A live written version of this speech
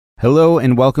Hello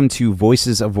and welcome to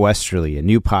Voices of Westerly, a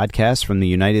new podcast from the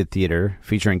United Theater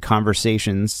featuring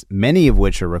conversations, many of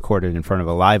which are recorded in front of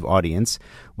a live audience,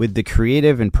 with the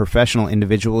creative and professional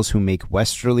individuals who make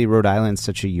Westerly, Rhode Island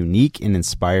such a unique and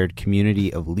inspired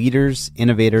community of leaders,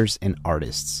 innovators, and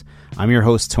artists. I'm your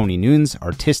host, Tony Nunes,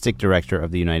 Artistic Director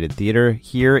of the United Theater,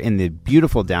 here in the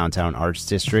beautiful downtown Arts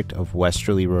District of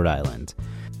Westerly, Rhode Island.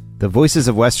 The Voices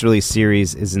of Westerly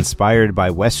series is inspired by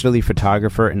Westerly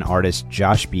photographer and artist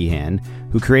Josh Behan,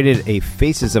 who created a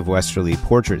Faces of Westerly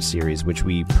portrait series, which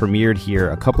we premiered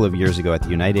here a couple of years ago at the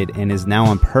United and is now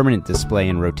on permanent display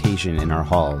and rotation in our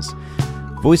halls.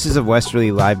 Voices of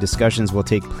Westerly live discussions will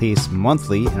take place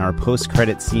monthly in our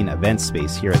post-credit scene event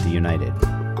space here at the United.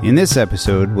 In this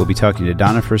episode, we'll be talking to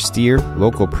Donna Frustere,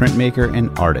 local printmaker and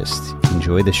artist.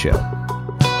 Enjoy the show.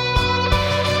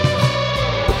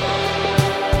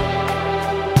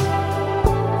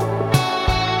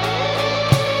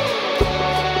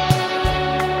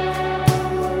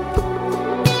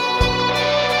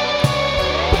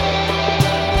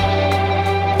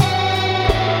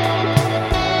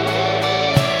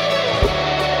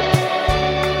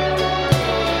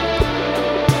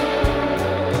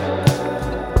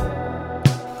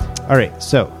 All right,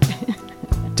 so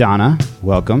Donna,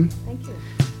 welcome. Thank you.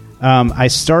 I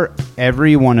start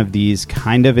every one of these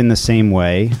kind of in the same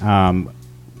way,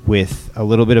 with a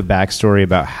little bit of backstory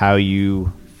about how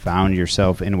you found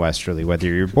yourself in Westerly, whether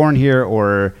you're born here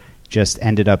or just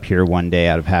ended up here one day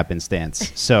out of happenstance.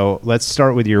 So let's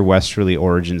start with your Westerly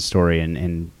origin story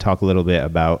and talk a little bit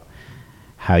about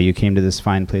how you came to this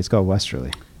fine place called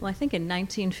Westerly. Well, I think in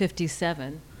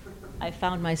 1957, I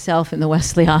found myself in the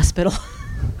Westerly Hospital.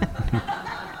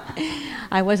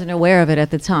 I wasn't aware of it at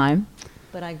the time,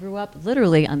 but I grew up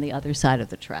literally on the other side of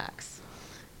the tracks.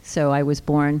 So I was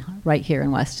born right here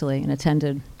in Westerly and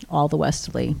attended all the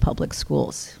Westerly public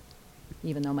schools.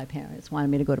 Even though my parents wanted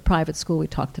me to go to private school, we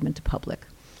talked them into public.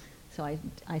 So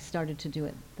I started to do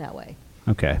it that way.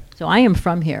 Okay. So I am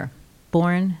from here,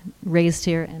 born, raised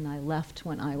here, and I left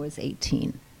when I was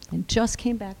 18 and just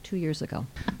came back 2 years ago.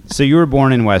 So you were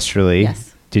born in Westerly.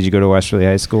 Yes. Did you go to Westerly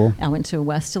High School? I went to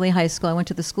Westerly High School. I went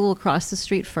to the school across the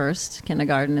street first,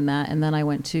 kindergarten and that, and then I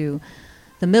went to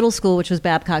the middle school, which was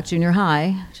Babcock Junior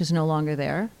High, which is no longer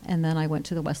there, and then I went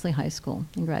to the Westerly High School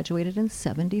and graduated in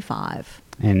 75.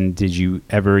 And did you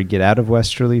ever get out of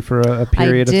Westerly for a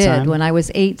period of time? I did. When I was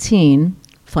 18,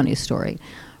 funny story,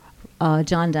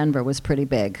 John Denver was pretty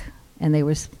big, and they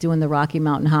were doing the Rocky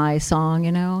Mountain High song,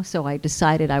 you know, so I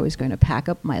decided I was going to pack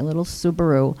up my little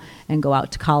Subaru and go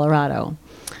out to Colorado.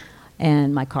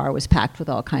 And my car was packed with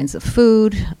all kinds of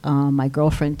food. My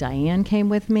girlfriend Diane came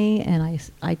with me, and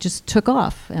I just took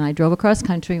off. And I drove across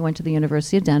country, went to the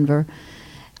University of Denver.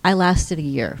 I lasted a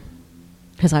year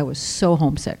because I was so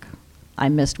homesick. I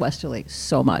missed Westerly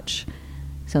so much.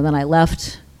 So then I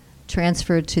left,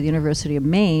 transferred to the University of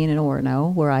Maine in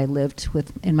Orono, where I lived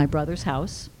in my brother's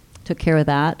house, took care of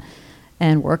that,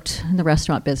 and worked in the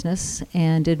restaurant business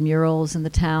and did murals in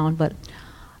the town. But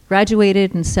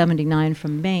graduated in 79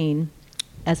 from Maine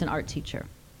as an art teacher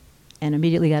and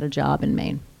immediately got a job in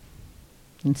Maine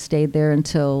and stayed there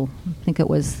until I think it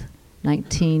was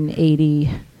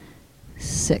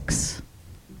 1986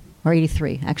 or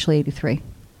 83, actually 83,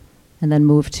 and then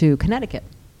moved to Connecticut.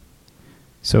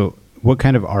 So what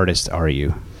kind of artist are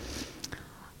you?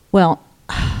 Well,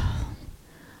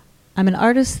 I'm an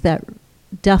artist that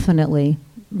definitely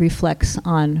reflects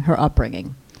on her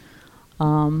upbringing.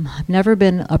 I've never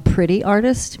been a pretty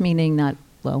artist, meaning not,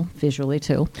 well, visually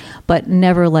too, but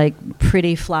never like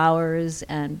pretty flowers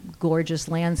and gorgeous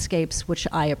landscapes, which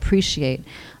I appreciate.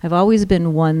 I've always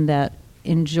been one that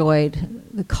enjoyed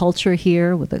the culture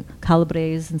here with the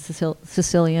Calabrese and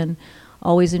Sicilian,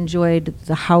 always enjoyed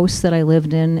the house that I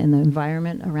lived in and the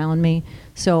environment around me.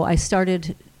 So I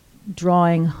started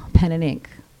drawing pen and ink.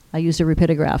 I used a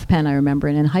rapidograph pen, I remember,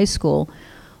 and in high school,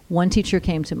 one teacher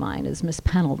came to mind as Miss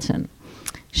Pendleton.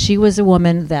 She was a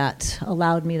woman that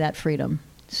allowed me that freedom.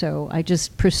 So I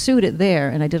just pursued it there,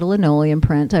 and I did a linoleum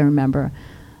print, I remember.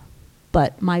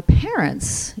 But my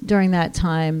parents, during that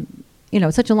time, you know,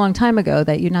 it's such a long time ago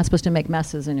that you're not supposed to make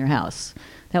messes in your house.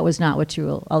 That was not what you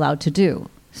were allowed to do.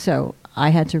 So I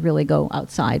had to really go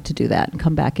outside to do that and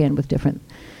come back in with different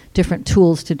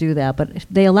tools to do that. But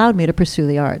they allowed me to pursue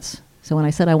the arts. So when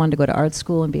I said I wanted to go to art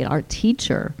school and be an art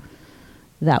teacher,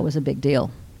 that was a big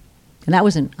deal. And I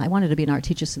wanted to be an art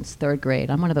teacher since third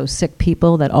grade. I'm one of those sick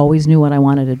people that always knew what I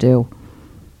wanted to do.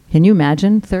 Can you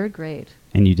imagine? Third grade.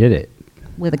 And you did it.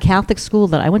 With a Catholic school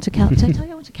that I went to. Did I tell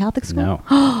you I went to Catholic school? No.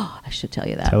 I should tell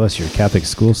you that. Tell us your Catholic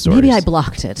school stories. Maybe I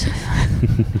blocked it.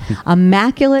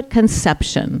 Immaculate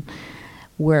Conception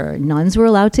where nuns were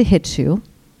allowed to hit you,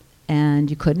 and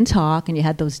you couldn't talk, and you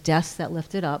had those desks that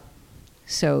lifted up.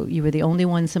 So you were the only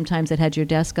one sometimes that had your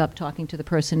desk up, talking to the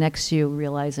person next to you,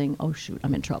 realizing, oh shoot,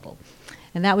 I'm in trouble.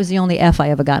 And that was the only F I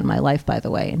ever got in my life, by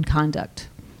the way, in conduct.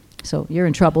 So you're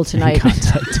in trouble tonight.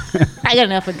 I got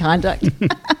an F in conduct.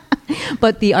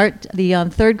 But the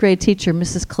third grade teacher,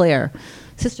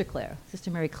 Sister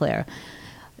Mary Claire,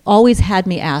 always had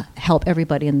me help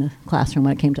everybody in the classroom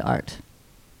when it came to art.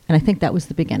 And I think that was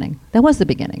the beginning. That was the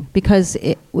beginning, because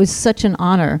it was such an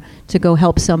honor to go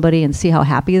help somebody and see how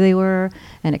happy they were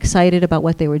and excited about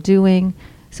what they were doing.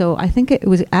 So I think it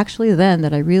was actually then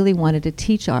that I really wanted to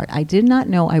teach art. I did not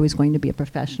know I was going to be a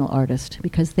professional artist,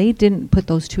 because they didn't put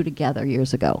those two together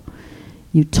years ago.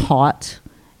 You taught,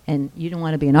 and you didn't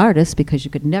want to be an artist because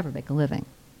you could never make a living.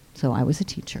 So I was a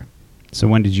teacher. So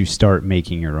when did you start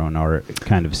making your own art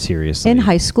kind of seriously? In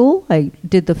high school, I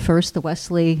did the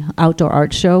Westerly outdoor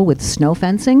art show with snow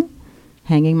fencing,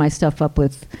 hanging my stuff up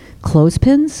with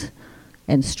clothespins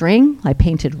and string. I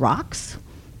painted rocks.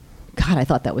 God, I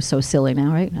thought that was so silly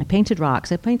now, right? I painted rocks.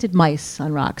 I painted mice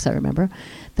on rocks, I remember.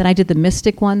 Then I did the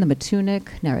Mystic one, the Matunic,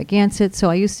 Narragansett. So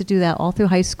I used to do that all through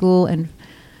high school, and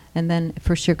then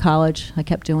first year college, I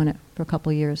kept doing it for a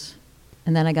couple of years.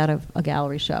 And then I got a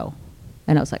gallery show.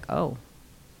 And I was like, oh,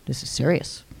 this is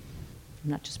serious.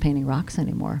 I'm not just painting rocks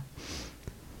anymore.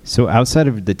 So outside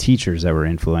of the teachers that were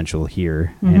influential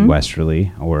here in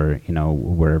Westerly, or,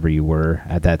 wherever you were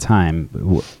at that time,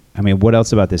 what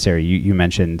else about this area? You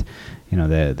mentioned,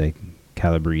 the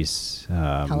Calabrese.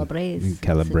 Calabrese.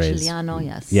 Siciliano,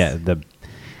 yes. Yeah.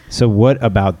 So what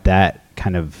about that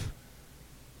kind of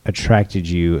attracted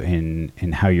you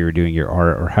in how you were doing your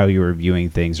art, or how you were viewing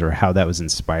things, or how that was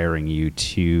inspiring you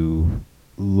to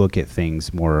look at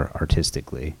things more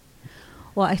artistically?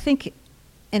 Well, I think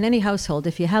in any household,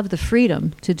 if you have the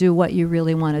freedom to do what you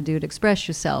really want to do, to express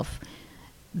yourself,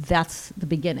 that's the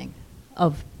beginning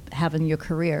of having your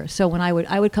career. So when I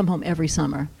would come home every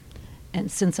summer, and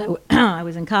since I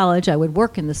was in college, I would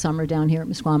work in the summer down here at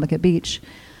Mesquamacut Beach.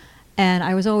 And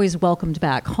I was always welcomed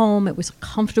back home. It was a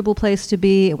comfortable place to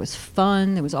be. It was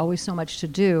fun. There was always so much to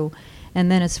do.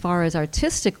 And then as far as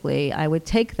artistically, I would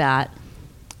take that,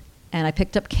 and I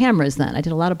picked up cameras then. I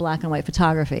did a lot of black and white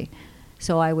photography.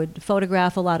 So I would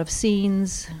photograph a lot of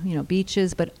scenes,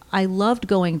 beaches, but I loved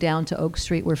going down to Oak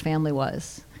Street where family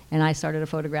was. And I started to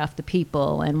photograph the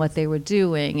people and what they were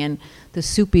doing, and the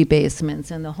soupy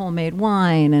basements and the homemade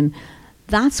wine. And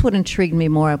that's what intrigued me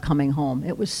more of coming home.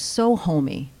 It was so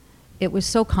homey. It was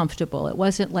so comfortable. It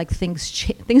wasn't like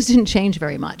things didn't change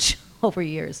very much over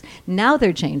years. Now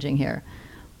they're changing here.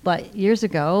 But years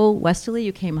ago, Westerly,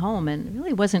 you came home, and it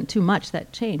really wasn't too much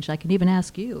that changed. I can even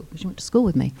ask you, because you went to school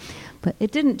with me. But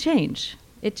it didn't change.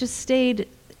 It just stayed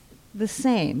the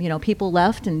same. People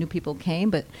left and new people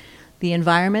came, but the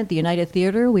environment, the United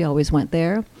Theater, we always went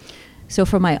there. So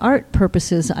for my art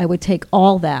purposes, I would take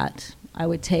all that. I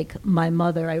would take my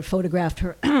mother. I photographed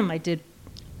her. I did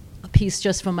a piece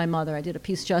just from my mother. I did a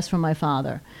piece just from my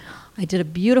father. I did a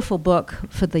beautiful book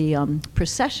for the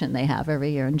procession they have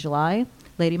every year in July,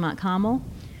 Lady Montcalmo.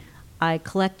 I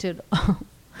collected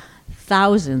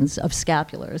thousands of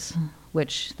scapulars,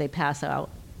 which they pass out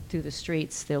through the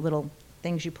streets. They're little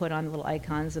things you put on, little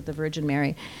icons of the Virgin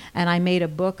Mary. And I made a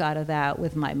book out of that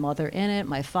with my mother in it,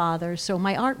 my father. So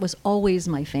my art was always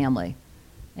my family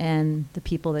and the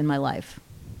people in my life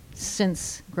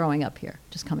since growing up here,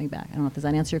 just coming back. I don't know if does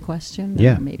that answer your question?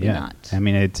 Yeah, maybe not.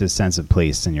 It's a sense of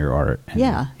place in your art.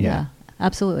 Yeah,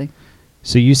 absolutely.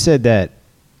 So you said that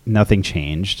nothing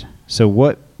changed. So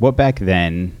what back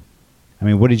then,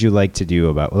 what did you like to do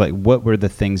about, what were the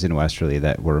things in Westerly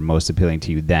that were most appealing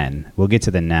to you then? We'll get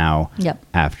to the now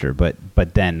after, but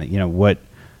then, what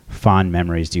fond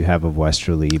memories do you have of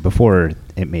Westerly before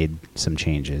it made some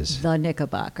changes? The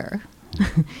Knickerbocker.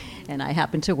 And I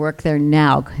happen to work there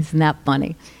now. Isn't that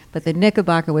funny? But the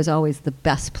Knickerbocker was always the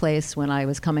best place when I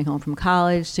was coming home from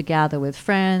college to gather with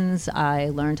friends. I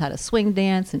learned how to swing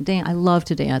dance and dance. I love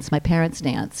to dance. My parents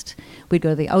danced. We'd go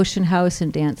to the Ocean House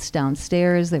and dance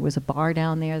downstairs. There was a bar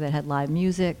down there that had live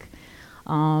music.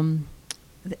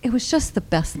 It was just the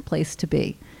best place to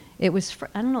be. It was,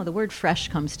 I don't know, the word fresh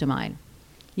comes to mind.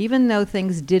 Even though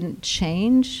things didn't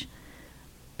change,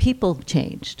 people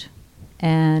changed.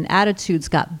 And attitudes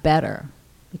got better,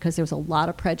 because there was a lot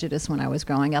of prejudice when I was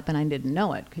growing up, and I didn't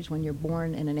know it, because when you're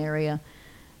born in an area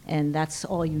and that's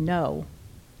all you know,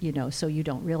 so you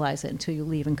don't realize it until you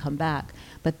leave and come back.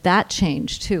 But that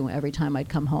changed too every time I'd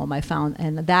come home. I found,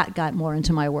 and that got more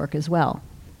into my work as well.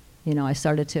 I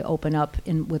started to open up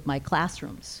with my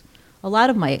classrooms. A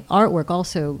lot of my artwork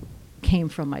also came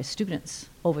from my students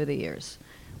over the years.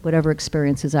 whatever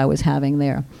experiences I was having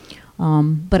there.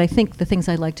 But I think the things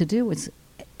I'd like to do is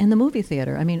in the movie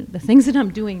theater. I mean, the things that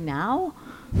I'm doing now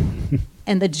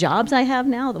and the jobs I have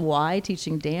now, the Y,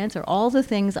 teaching dance, are all the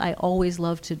things I always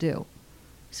loved to do.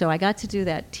 So I got to do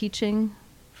that teaching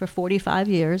for 45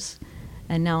 years,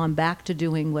 and now I'm back to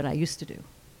doing what I used to do.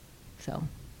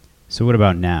 So what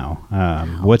about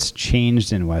now? What's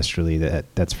changed in Westerly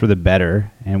that's for the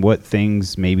better, and what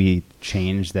things maybe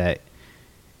changed that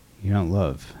you don't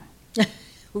love?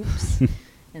 Oops.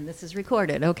 And this is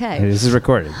recorded, okay. This is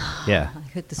recorded, yeah.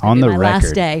 This on might the be my record.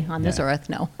 last day on this earth,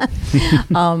 no.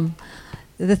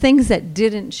 The things that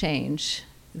didn't change,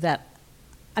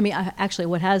 actually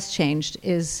what has changed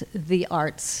is the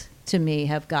arts, to me,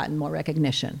 have gotten more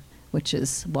recognition, which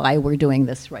is why we're doing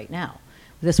this right now.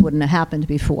 This wouldn't have happened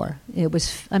before.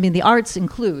 The arts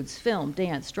includes film,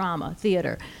 dance, drama,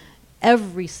 theater,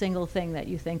 every single thing that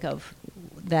you think of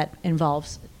that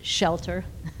involves shelter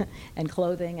and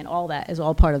clothing and all that is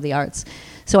all part of the arts.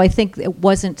 So I think it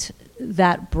wasn't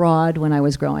that broad when I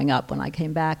was growing up. When I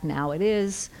came back, now it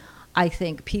is. I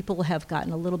think people have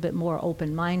gotten a little bit more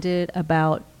open-minded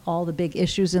about all the big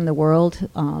issues in the world,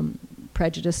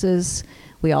 prejudices.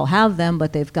 We all have them,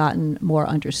 but they've gotten more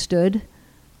understood,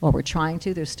 or we're trying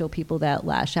to. There's still people that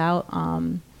lash out.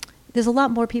 There's a lot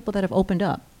more people that have opened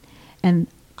up. And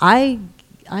I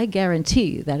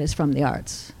guarantee that is from the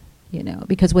arts,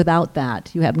 because without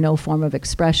that, you have no form of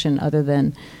expression other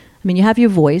than, you have your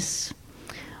voice,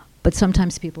 but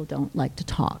sometimes people don't like to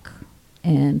talk.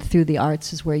 And through the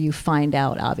arts is where you find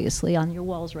out, obviously, on your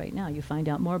walls right now, you find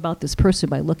out more about this person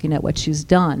by looking at what she's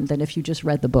done than if you just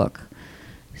read the book.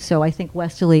 So I think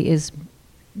Westerly is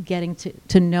getting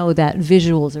to know that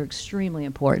visuals are extremely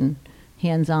important,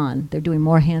 hands-on. They're doing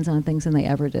more hands-on things than they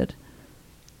ever did.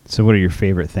 So what are your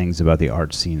favorite things about the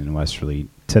art scene in Westerly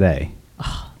today?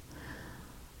 Oh,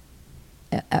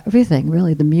 everything,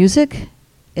 really. The music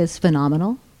is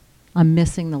phenomenal. I'm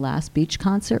missing the last beach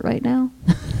concert right now.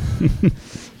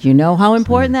 You know how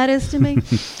important that is to me.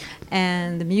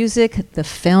 And the music, the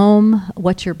film,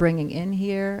 what you're bringing in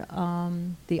here,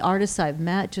 the artists I've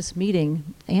met, just meeting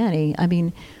Annie.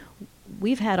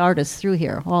 We've had artists through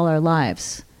here all our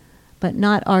lives, but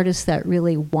not artists that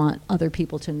really want other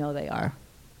people to know they are,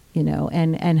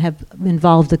 and have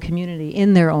involved the community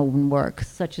in their own work,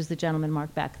 such as the gentleman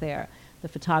marked back there, the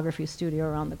photography studio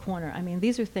around the corner.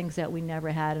 These are things that we never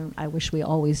had, and I wish we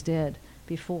always did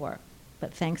before.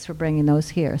 But thanks for bringing those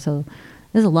here. So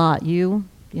there's a lot.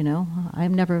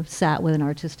 I've never sat with an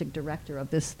artistic director of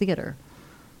this theater.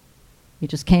 You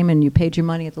just came and you paid your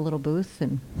money at the little booth,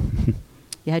 and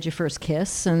you had your first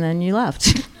kiss, and then you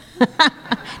left.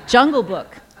 Jungle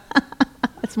Book.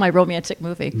 That's my romantic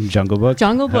movie. Jungle Book?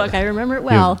 Jungle Book. I remember it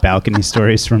well. Balcony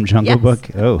stories from Jungle Yes. Book?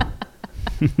 Oh.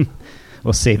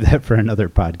 We'll save that for another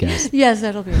podcast. Yes,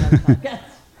 that'll be another podcast.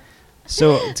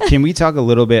 So can we talk a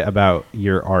little bit about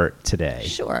your art today?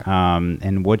 Sure.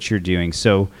 And what you're doing.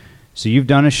 So you've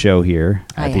done a show here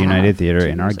at the United Theater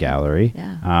in our gallery.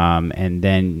 Yeah.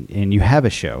 And you have a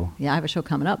show. Yeah, I have a show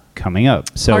coming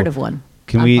up. So Part of one.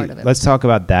 Let's talk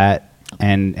about that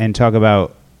and talk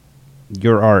about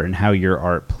your art and how your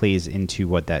art plays into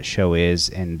what that show is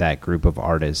and that group of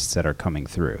artists that are coming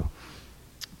through.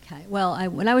 Okay. Well,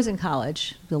 when I was in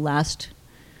college, the last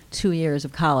 2 years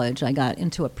of college, I got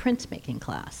into a printmaking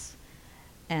class.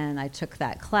 And I took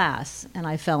that class, and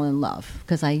I fell in love.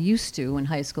 Because I used to, in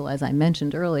high school, as I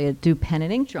mentioned earlier, do pen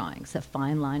and ink drawings, a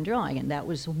fine line drawing. And that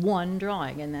was one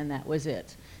drawing, and then that was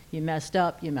it. You messed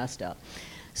up, you messed up.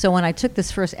 So when I took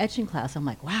this first etching class, I'm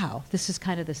like, wow, this is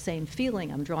kind of the same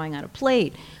feeling. I'm drawing on a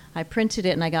plate. I printed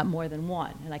it, and I got more than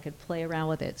one, and I could play around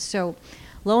with it. So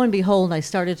lo and behold, I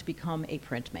started to become a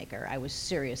printmaker. I was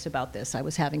serious about this. I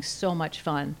was having so much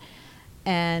fun.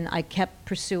 And I kept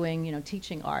pursuing,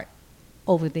 teaching art.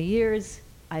 Over the years,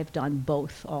 I've done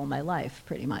both all my life,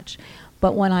 pretty much.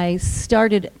 But when I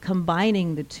started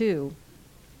combining the two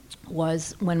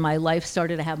was when my life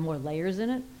started to have more layers in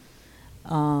it.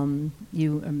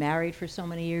 You are married for so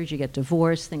many years, you get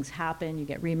divorced, things happen, you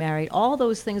get remarried. All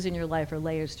those things in your life are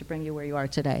layers to bring you where you are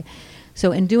today.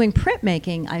 So in doing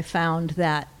printmaking, I found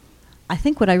that I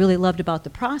think what I really loved about the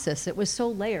process, it was so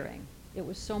layering. It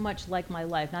was so much like my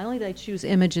life. Not only did I choose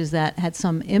images that had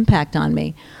some impact on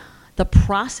me, the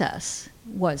process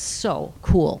was so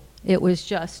cool. It was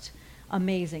just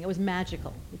amazing. It was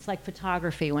magical. It's like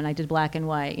photography when I did black and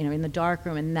white, in the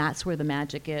darkroom, and that's where the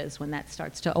magic is, when that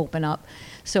starts to open up.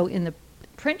 So in the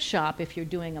print shop, if you're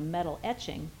doing a metal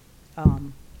etching,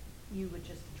 you would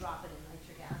just drop it in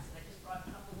nitric acid. I just brought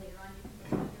a couple later on. You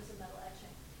can put here's a metal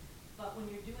etching. But when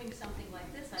you're doing something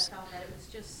like this, I found that it was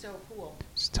just so cool.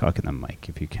 Just talk in the mic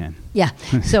if you can. Yeah.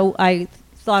 So I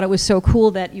thought it was so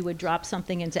cool that you would drop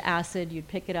something into acid, you'd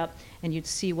pick it up, and you'd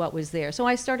see what was there. So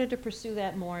I started to pursue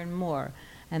that more and more.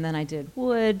 And then I did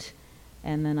wood,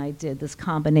 and then I did this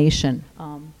combination.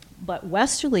 But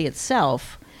Westerly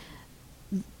itself,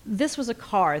 this was a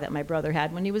car that my brother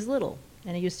had when he was little,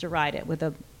 and he used to ride it with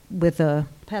the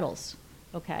pedals,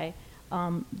 okay?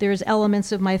 There's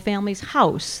elements of my family's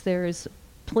house. There's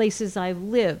places I've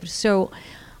lived. So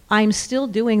I'm still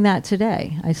doing that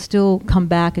today. I still come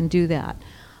back and do that.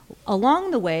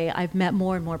 Along the way, I've met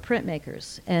more and more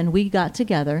printmakers, and we got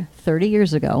together 30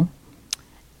 years ago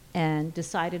and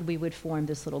decided we would form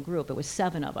this little group. It was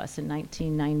 7 of us in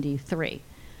 1993.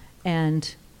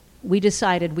 And we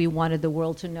decided we wanted the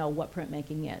world to know what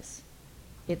printmaking is.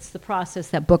 It's the process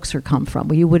that books are come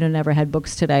from. You would have never had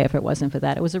books today if it wasn't for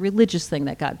that. It was a religious thing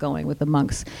that got going with the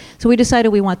monks. So we decided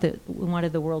we wanted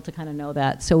the world to kind of know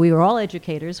that. So we were all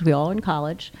educators. We were all in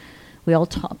college. We all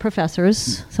taught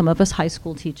professors, some of us high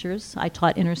school teachers. I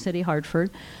taught inner city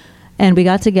Hartford. And we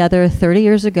got together 30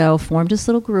 years ago, formed this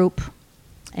little group,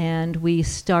 and we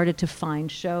started to find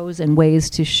shows and ways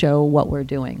to show what we're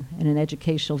doing in an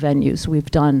educational venue. So we've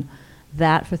done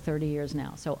that for 30 years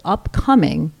now. So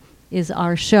upcoming is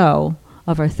our show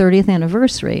of our 30th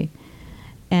anniversary.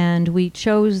 And we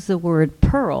chose the word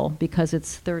pearl because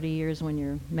it's 30 years when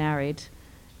you're married.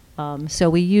 So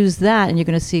we use that, and you're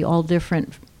going to see all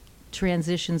different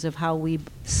transitions of how we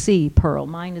see pearl.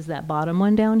 Mine is that bottom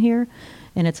one down here,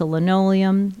 and it's a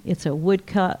linoleum, it's a wood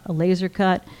cut, a laser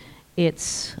cut,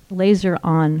 it's laser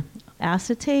on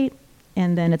acetate,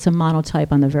 and then it's a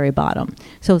monotype on the very bottom.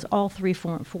 So it's all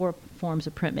four forms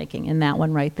of printmaking in that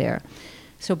one right there.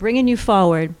 So bringing you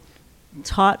forward,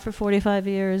 taught for 45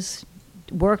 years,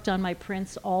 worked on my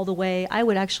prints all the way. I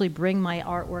would actually bring my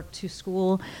artwork to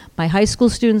school. My high school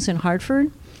students in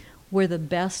Hartford were the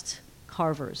best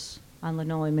carvers on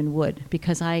linoleum and wood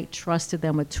because I trusted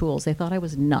them with tools. They thought I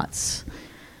was nuts.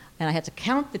 And I had to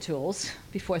count the tools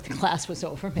before the class was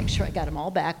over, make sure I got them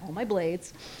all back, all my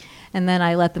blades, and then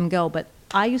I let them go. But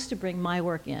I used to bring my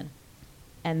work in.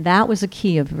 And that was a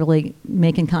key of really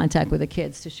making contact with the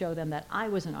kids to show them that I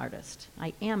was an artist.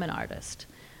 I am an artist.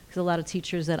 Because a lot of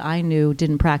teachers that I knew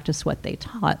didn't practice what they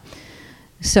taught.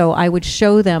 So I would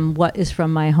show them what is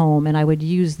from my home, and I would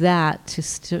use that to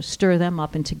stir them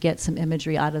up and to get some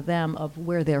imagery out of them of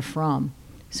where they're from.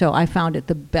 So I found it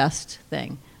the best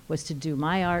thing was to do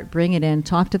my art, bring it in,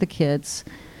 talk to the kids,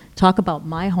 talk about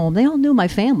my home. They all knew my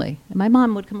family. And my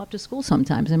mom would come up to school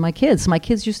sometimes, and my kids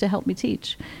used to help me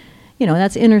teach. You know,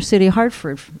 that's inner city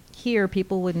Hartford. Here,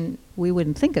 we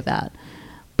wouldn't think of that.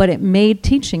 But it made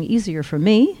teaching easier for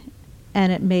me,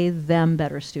 and it made them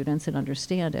better students and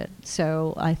understand it.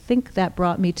 So I think that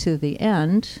brought me to the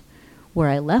end where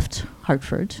I left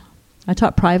Hartford. I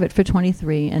taught private for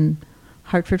 23 and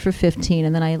Hartford for 15,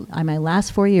 and then my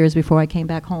last 4 years before I came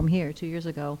back home here 2 years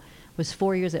ago was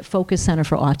 4 years at Focus Center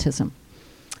for Autism.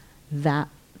 That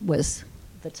was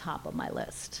the top of my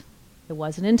list. It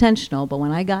wasn't intentional, but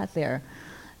when I got there,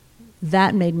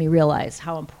 that made me realize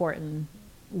how important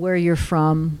where you're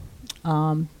from,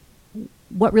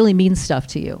 what really means stuff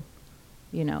to you,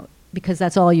 you know, because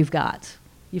that's all you've got.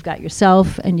 You've got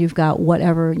yourself, and you've got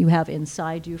whatever you have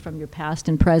inside you from your past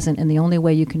and present, and the only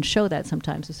way you can show that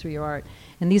sometimes is through your art.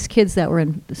 And these kids that were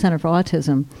in the Center for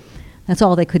Autism, that's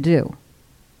all they could do.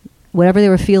 Whatever they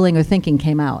were feeling or thinking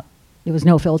came out. There was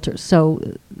no filters. So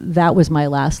that was my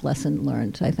last lesson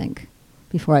learned, I think,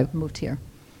 before I moved here.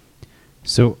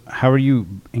 So how are you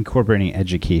incorporating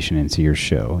education into your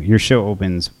show? Your show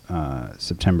opens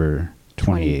September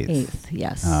 28th.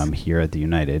 Yes. Here at the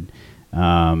United.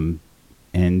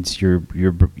 And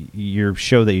your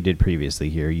show that you did previously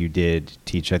here, you did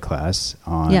teach a class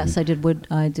on... Yes, I did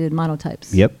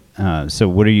monotypes. Yep. So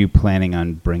what are you planning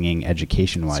on bringing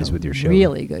education-wise with your show?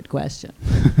 Really good question.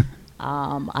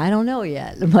 I don't know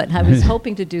yet, but I was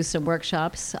hoping to do some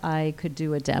workshops. I could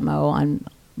do a demo on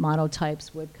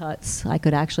monotypes, woodcuts. I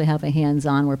could actually have a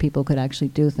hands-on where people could actually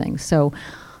do things. So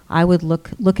I would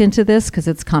look into this because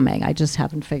it's coming. I just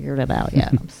haven't figured it out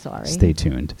yet. I'm sorry. Stay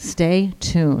tuned. Stay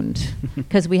tuned.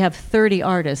 Because we have 30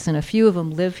 artists, and a few of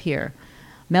them live here.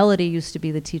 Melody used to be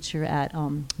the teacher at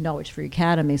Norwich Free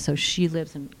Academy, so she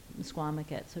lives in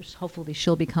Squamicut. So hopefully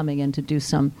she'll be coming in to do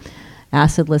some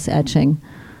acidless etching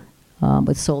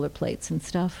with solar plates and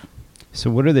stuff. So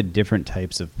what are the different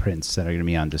types of prints that are going to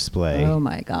be on display? Oh,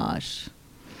 my gosh.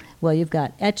 Well, you've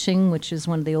got etching, which is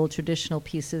one of the old traditional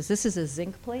pieces. This is a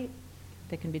zinc plate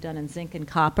that can be done in zinc and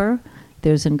copper.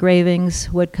 There's engravings,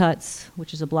 woodcuts,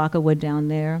 which is a block of wood down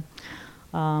there.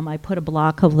 I put a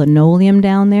block of linoleum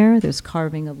down there. There's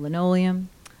carving of linoleum.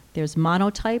 There's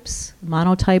monotypes.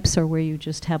 Monotypes are where you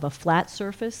just have a flat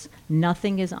surface,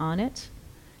 nothing is on it,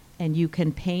 and you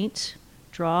can paint,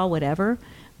 draw, whatever,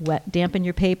 dampen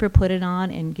your paper, put it on,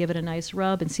 and give it a nice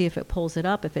rub and see if it pulls it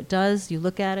up. If it does, you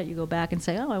look at it, you go back and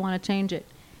say, oh, I want to change it.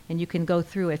 And you can go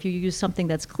through it. If you use something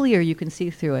that's clear, you can see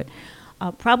through it.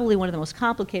 Probably one of the most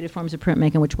complicated forms of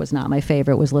printmaking, which was not my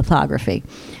favorite, was lithography.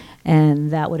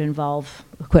 And that would involve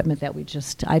equipment that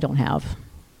I don't have.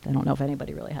 I don't know if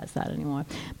anybody really has that anymore.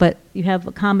 But you have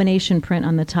a combination print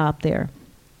on the top there.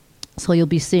 So you'll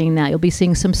be seeing that. You'll be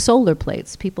seeing some solar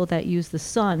plates, people that use the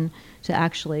sun to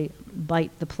actually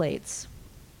bite the plates.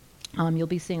 You'll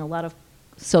be seeing a lot of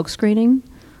silk screening,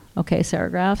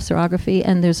 serography,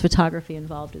 and there's photography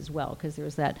involved as well, because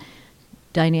there's that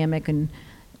dynamic and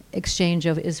exchange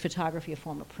of, is photography a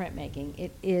form of printmaking?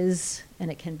 It is,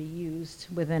 and it can be used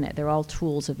within it. They're all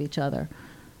tools of each other.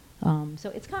 So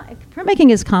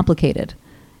printmaking is complicated,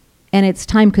 and it's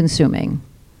time-consuming,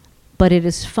 but it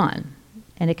is fun,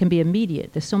 and it can be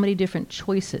immediate. There's so many different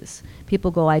choices.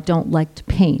 People go, I don't like to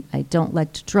paint, I don't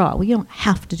like to draw. Well, you don't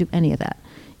have to do any of that.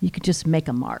 You could just make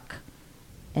a mark,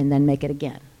 and then make it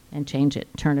again, and change it,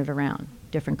 turn it around,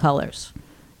 different colors.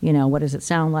 What does it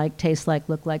sound like, taste like,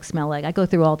 look like, smell like? I go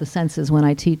through all the senses when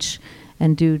I teach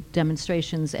and do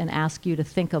demonstrations and ask you to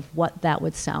think of what that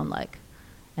would sound like.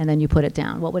 And then you put it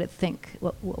down. What would it think?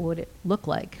 What would it look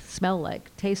like, smell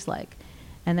like, taste like?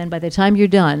 And then by the time you're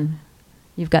done,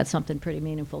 you've got something pretty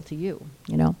meaningful to you,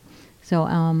 So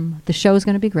the show is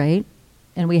going to be great,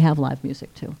 and we have live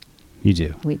music too. You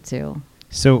do? We do.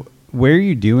 So where are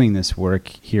you doing this work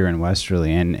here in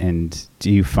Westerly? And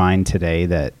do you find today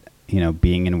that,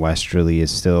 being in Westerly is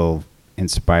still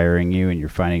inspiring you, and you're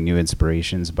finding new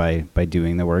inspirations by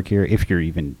doing the work here, if you're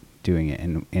even doing it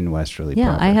in Westerly? Yeah,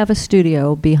 proper? I have a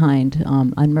studio behind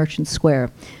on Merchant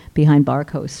Square, behind Bar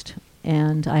Coast,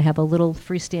 and I have a little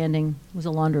freestanding, it was a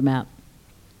laundromat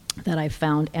that I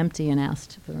found empty and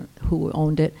asked for who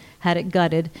owned it, had it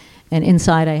gutted, and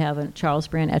inside I have a Charles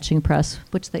Brand etching press,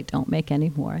 which they don't make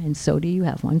anymore, and so do you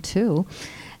have one too.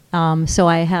 So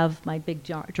I have my big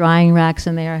drying racks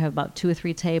in there. I have about 2 or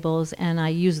 3 tables, and I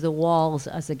use the walls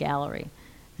as a gallery.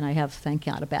 And I have, thank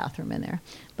God, a bathroom in there.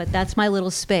 But that's my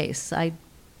little space. I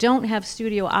don't have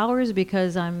studio hours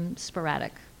because I'm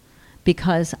sporadic,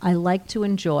 because I like to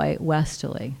enjoy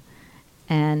Westerly.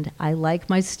 And I like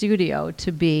my studio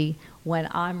to be when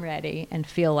I'm ready and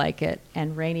feel like it,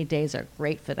 and rainy days are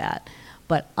great for that.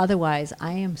 But otherwise,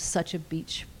 I am such a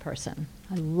beach person.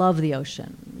 I love the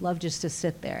ocean, love just to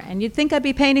sit there. And you'd think I'd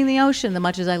be painting the ocean as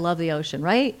much as I love the ocean,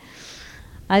 right?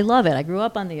 I love it. I grew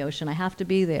up on the ocean. I have to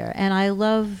be there. And I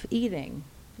love eating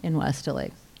in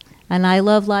Westerly. And I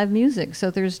love live music. So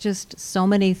there's just so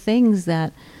many things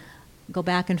that go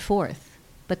back and forth.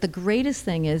 But the greatest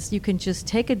thing is you can just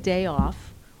take a day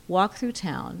off, walk through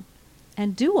town,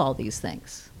 and do all these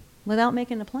things without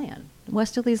making a plan.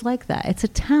 Westerly's like that. It's a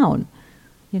town.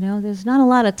 There's not a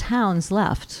lot of towns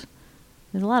left.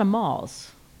 There's a lot of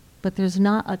malls, but there's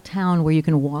not a town where you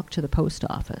can walk to the post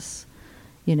office,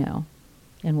 and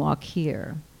walk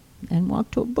here, and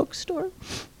walk to a bookstore,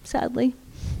 sadly.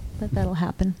 But that'll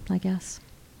happen, I guess.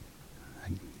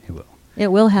 It will.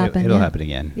 It will happen. It'll happen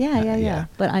again. Yeah.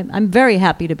 But I'm very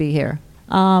happy to be here.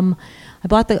 We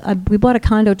bought a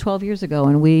condo 12 years ago,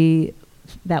 and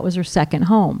that was our second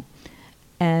home.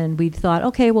 And we thought,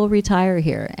 okay, we'll retire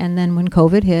here. And then when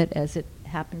COVID hit, as it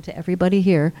happened to everybody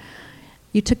here,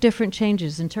 you took different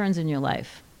changes and turns in your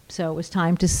life. So it was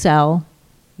time to sell,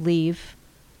 leave,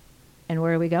 and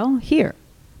where do we go? Here.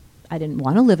 I didn't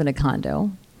want to live in a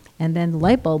condo. And then the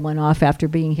light bulb went off after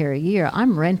being here a year.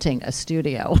 I'm renting a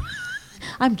studio.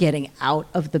 I'm getting out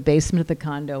of the basement of the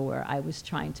condo where I was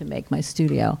trying to make my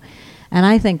studio. And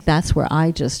I think that's where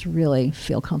I just really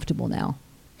feel comfortable now.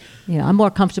 I'm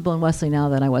more comfortable in Westerly now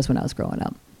than I was when I was growing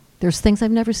up. There's things I've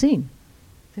never seen.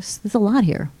 There's a lot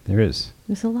here. There is.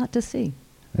 There's a lot to see.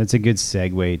 That's a good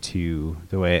segue to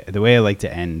the way I like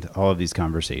to end all of these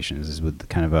conversations is with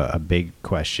kind of a big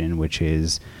question, which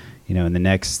is, in the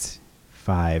next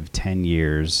 5-10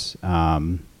 years,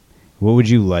 what would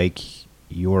you like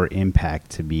your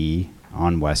impact to be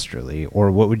on Westerly, or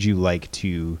what would you like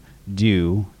to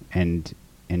do and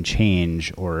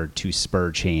change, or to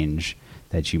spur change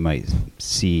that you might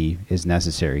see is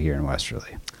necessary here in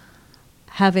Westerly?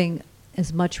 Having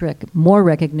as much more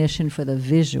recognition for the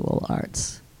visual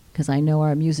arts, because I know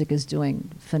our music is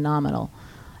doing phenomenal,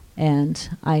 and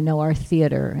I know our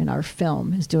theater and our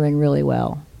film is doing really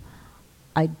well.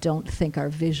 I don't think our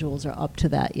visuals are up to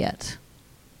that yet,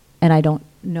 and I don't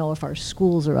know if our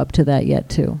schools are up to that yet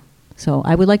too. So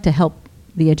I would like to help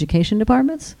the education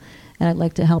departments And I'd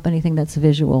like to help anything that's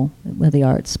visual with the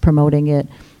arts, promoting it,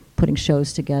 putting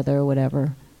shows together,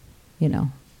 whatever,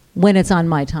 when it's on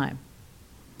my time.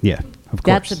 Yeah, of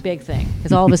course. That's a big thing.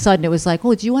 Because all of a sudden it was like,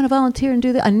 do you want to volunteer and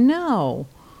do that? No.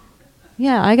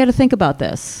 Yeah, I got to think about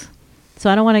this.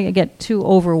 So I don't want to get too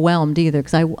overwhelmed either,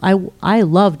 because I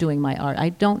love doing my art. I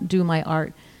don't do my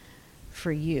art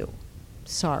for you.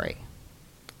 Sorry.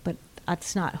 But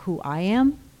that's not who I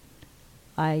am.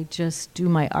 I just do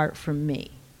my art for me.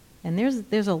 And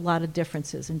there's a lot of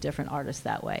differences in different artists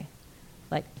that way.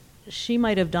 Like, she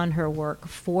might have done her work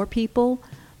for people,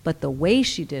 but the way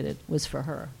she did it was for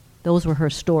her. Those were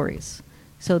her stories.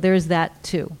 So there's that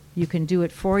too. You can do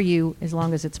it for you as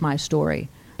long as it's my story.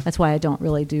 That's why I don't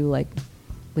really do like,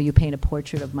 will you paint a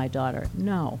portrait of my daughter?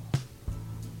 No.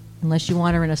 Unless you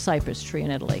want her in a cypress tree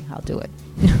in Italy, I'll do it.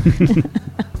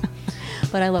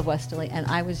 But I love Westerly, and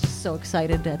I was just so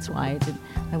excited. That's why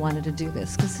I wanted to do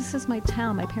this, because this is my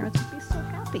town. My parents would be so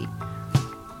happy.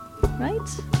 Right?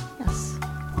 Yes.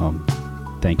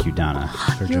 Thank you, Donna,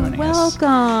 for joining You're us.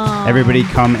 welcome. Everybody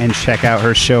come and check out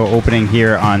her show opening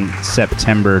here on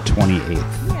September 28th.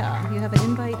 Yeah, you have an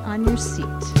invite on your seat.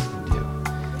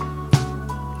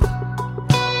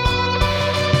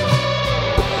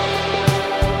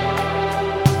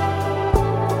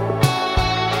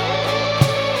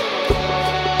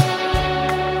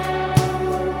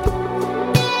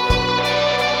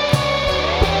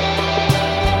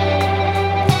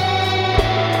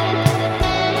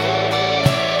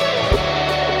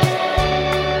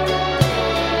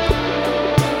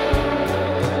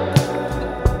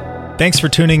 Thanks for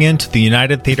tuning in to the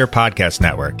United Theater Podcast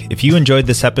Network. If you enjoyed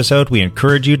this episode, we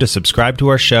encourage you to subscribe to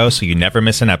our show so you never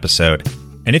miss an episode.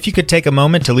 And if you could take a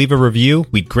moment to leave a review,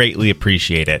 we'd greatly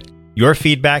appreciate it. Your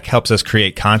feedback helps us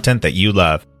create content that you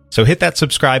love. So hit that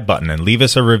subscribe button and leave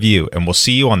us a review, and we'll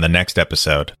see you on the next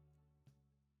episode.